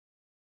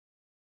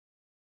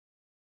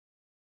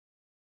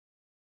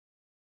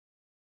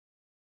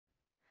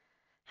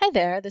Hi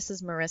there, this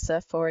is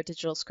Marisa for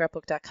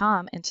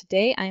DigitalScrapbook.com, and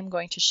today I'm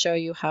going to show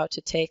you how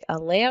to take a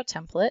layout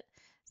template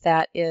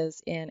that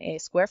is in a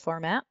square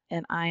format,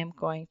 and I am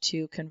going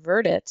to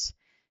convert it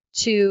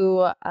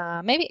to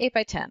maybe 8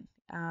 by 10.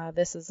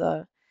 This is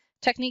a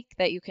technique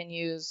that you can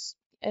use.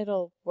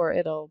 It'll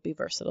be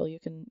versatile. You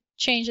can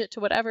change it to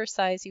whatever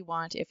size you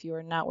want if you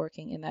are not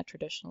working in that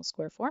traditional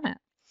square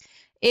format.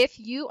 If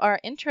you are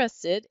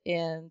interested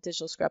in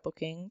digital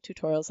scrapbooking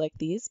tutorials like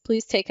these,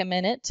 please take a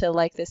minute to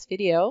like this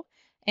video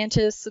and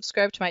to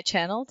subscribe to my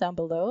channel down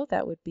below.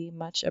 That would be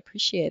much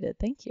appreciated.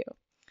 Thank you.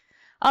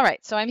 All right,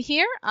 so I'm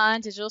here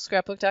on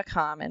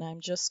DigitalScrapbook.com, and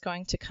I'm just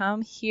going to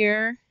come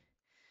here,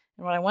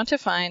 and what I want to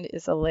find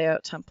is a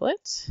layout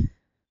template.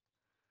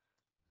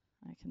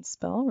 I can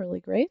spell really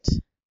great.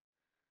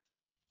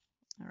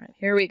 All right,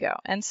 here we go.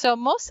 And so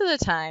most of the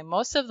time,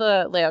 most of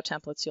the layout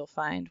templates you'll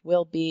find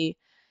will be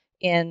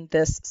in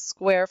this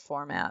square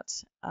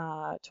format,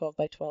 12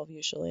 by 12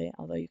 usually,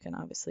 although you can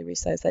obviously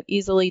resize that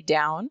easily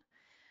down.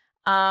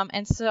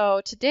 And so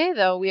today,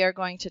 though, we are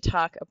going to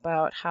talk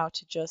about how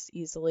to just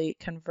easily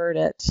convert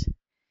it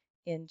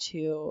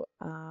into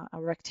a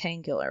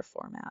rectangular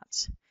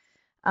format.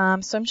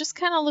 So I'm just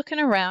kind of looking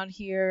around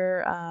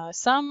here.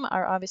 Some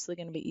are obviously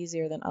going to be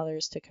easier than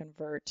others to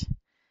convert.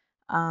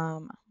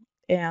 And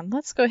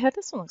let's go ahead.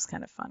 This one looks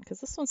kind of fun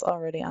because this one's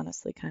already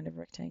honestly kind of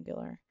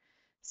rectangular.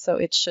 So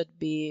it should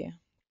be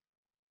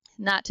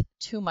not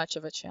too much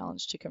of a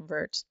challenge to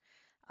convert.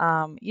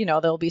 You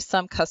know, there'll be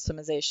some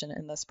customization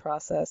in this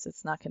process.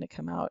 It's not going to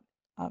come out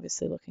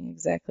obviously looking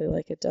exactly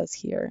like it does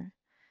here.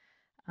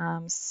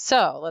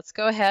 So let's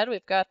go ahead.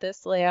 We've got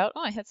this layout.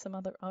 Oh, I had some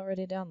other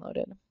already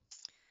downloaded.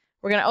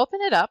 We're going to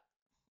open it up,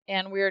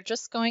 and we're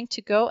just going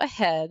to go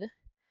ahead.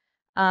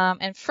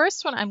 And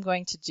first what I'm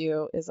going to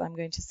do is I'm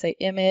going to say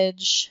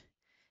image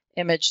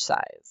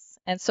size.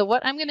 And so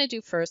what I'm going to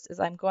do first is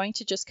I'm going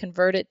to just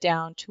convert it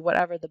down to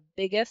whatever the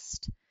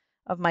biggest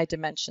of my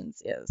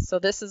dimensions is. So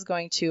this is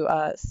going to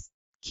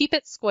keep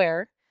it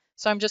square.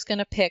 So I'm just going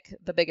to pick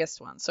the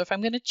biggest one. So if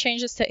I'm going to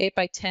change this to 8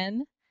 by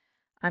 10,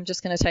 I'm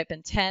just going to type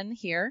in 10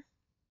 here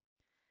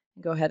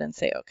and go ahead and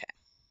say OK.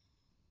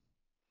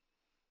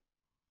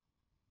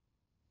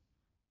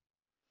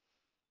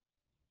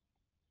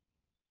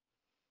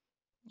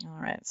 All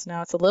right, so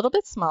now it's a little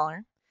bit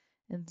smaller.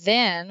 And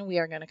then we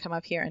are going to come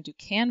up here and do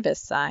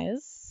canvas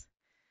size.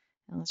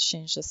 And let's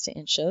change this to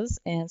inches.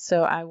 And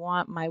so I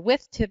want my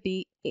width to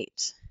be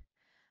 8.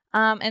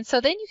 And so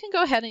then you can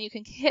go ahead and you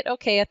can hit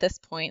OK at this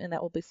point, and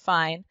that will be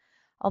fine.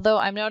 Although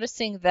I'm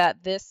noticing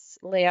that this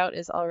layout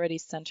is already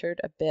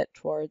centered a bit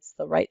towards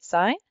the right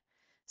side.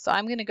 So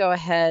I'm going to go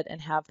ahead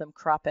and have them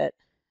crop it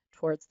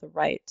towards the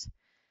right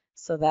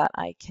so that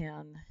I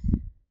don't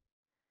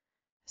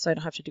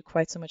have to do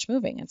quite so much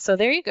moving. And so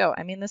there you go.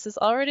 I mean, this is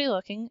already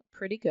looking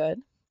pretty good.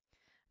 I'm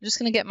just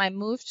going to get my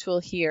move tool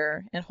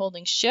here, and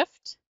holding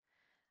Shift,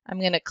 I'm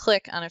going to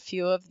click on a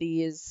few of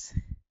these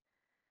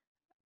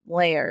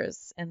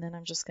layers, and then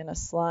I'm just going to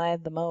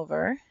slide them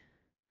over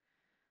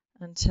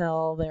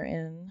until they're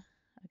in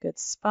a good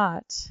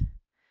spot.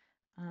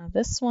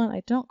 This one,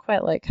 I don't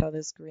quite like how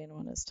this green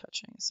one is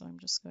touching, so I'm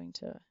just going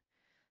to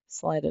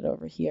slide it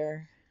over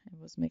here. It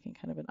was making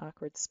kind of an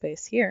awkward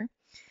space here.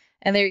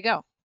 And there you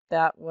go.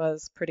 That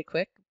was pretty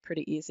quick,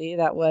 pretty easy.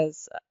 That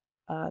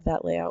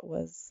layout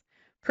was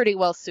pretty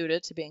well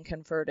suited to being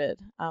converted.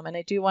 And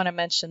I do want to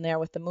mention there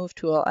with the move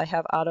tool, I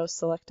have auto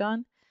select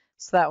on.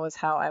 So that was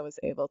how I was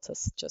able to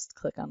just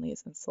click on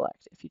these and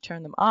select. If you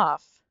turn them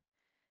off,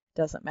 it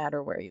doesn't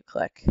matter where you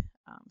click.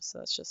 So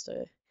that's just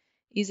an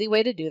easy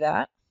way to do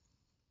that.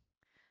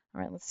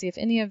 All right, let's see if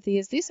any of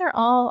these are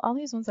all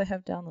these ones I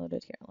have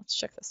downloaded here. Let's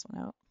check this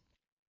one out.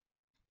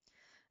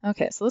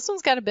 Okay, so this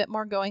one's got a bit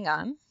more going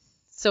on.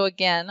 So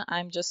again,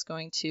 I'm just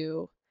going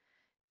to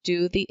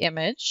do the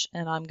image,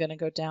 and I'm going to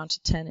go down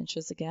to 10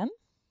 inches again.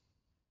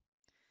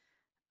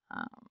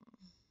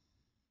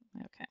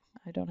 Okay,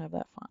 I don't have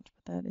that font,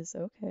 but that is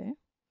okay.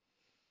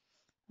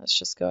 Let's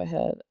just go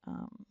ahead,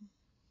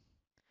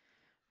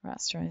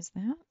 rasterize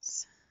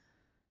that.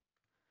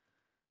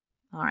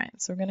 All right,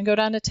 so we're going to go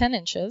down to 10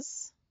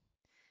 inches,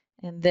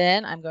 and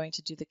then I'm going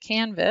to do the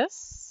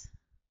canvas,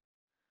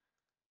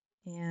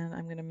 and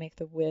I'm going to make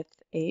the width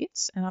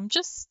 8, and I'm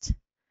just,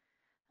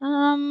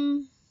 I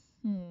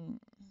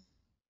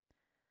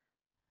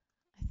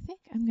think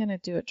I'm going to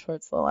do it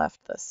towards the left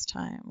this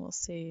time. We'll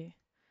see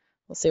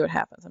what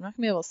happens. I'm not going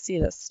to be able to see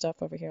this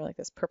stuff over here, like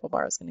this purple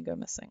bar is going to go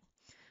missing.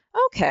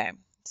 Okay,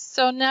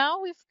 so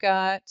now we've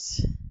got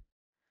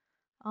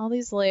all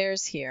these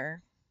layers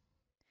here.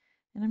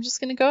 And I'm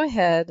just going to go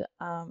ahead,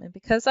 and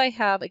because I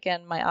have,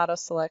 again, my auto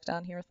select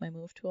on here with my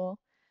move tool,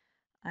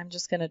 I'm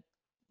just going to,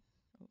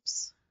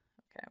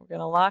 okay, we're going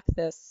to lock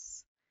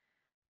this.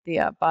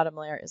 The bottom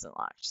layer isn't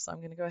locked, so I'm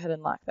going to go ahead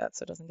and lock that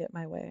so it doesn't get in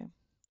my way.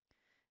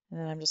 And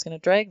then I'm just going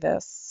to drag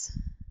this.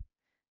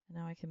 And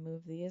now I can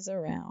move these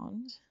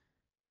around.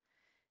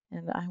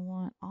 And I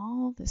want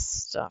all this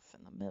stuff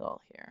in the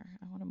middle here.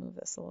 I want to move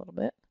this a little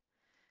bit.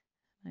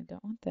 I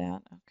don't want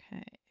that.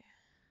 Okay.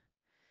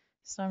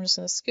 So I'm just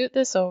going to scoot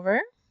this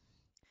over.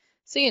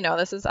 So, you know,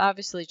 this is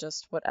obviously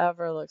just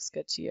whatever looks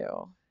good to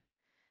you.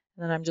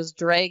 And then I'm just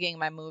dragging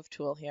my move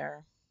tool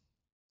here.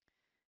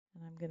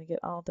 And I'm going to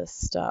get all this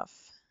stuff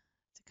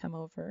to come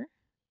over.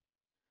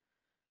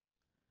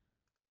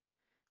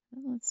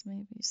 And let's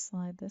maybe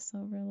slide this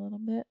over a little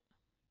bit.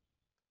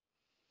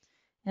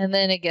 And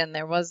then again,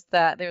 there's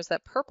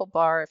that purple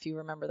bar, if you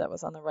remember, that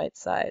was on the right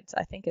side.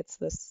 I think it's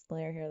this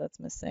layer here that's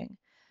missing.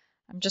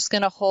 I'm just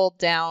going to hold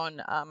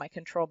down my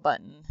control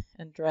button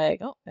and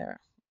drag. Oh, there,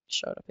 it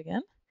showed up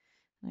again.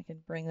 I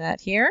can bring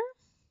that here.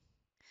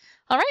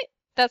 All right,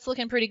 that's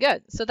looking pretty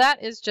good. So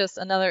that is just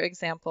another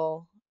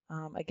example.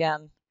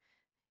 Again,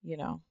 you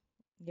know,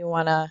 you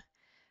want to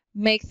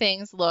make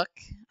things look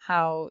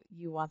how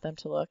you want them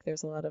to look.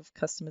 There's a lot of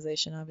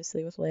customization,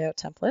 obviously, with layout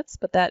templates,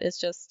 but that is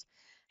just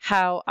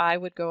how I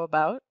would go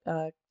about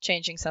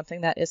changing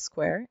something that is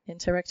square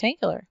into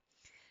rectangular.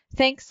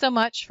 Thanks so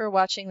much for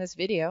watching this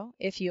video.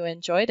 If you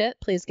enjoyed it,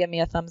 please give me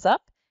a thumbs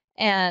up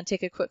and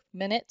take a quick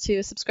minute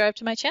to subscribe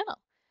to my channel.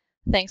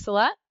 Thanks a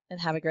lot and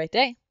have a great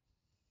day.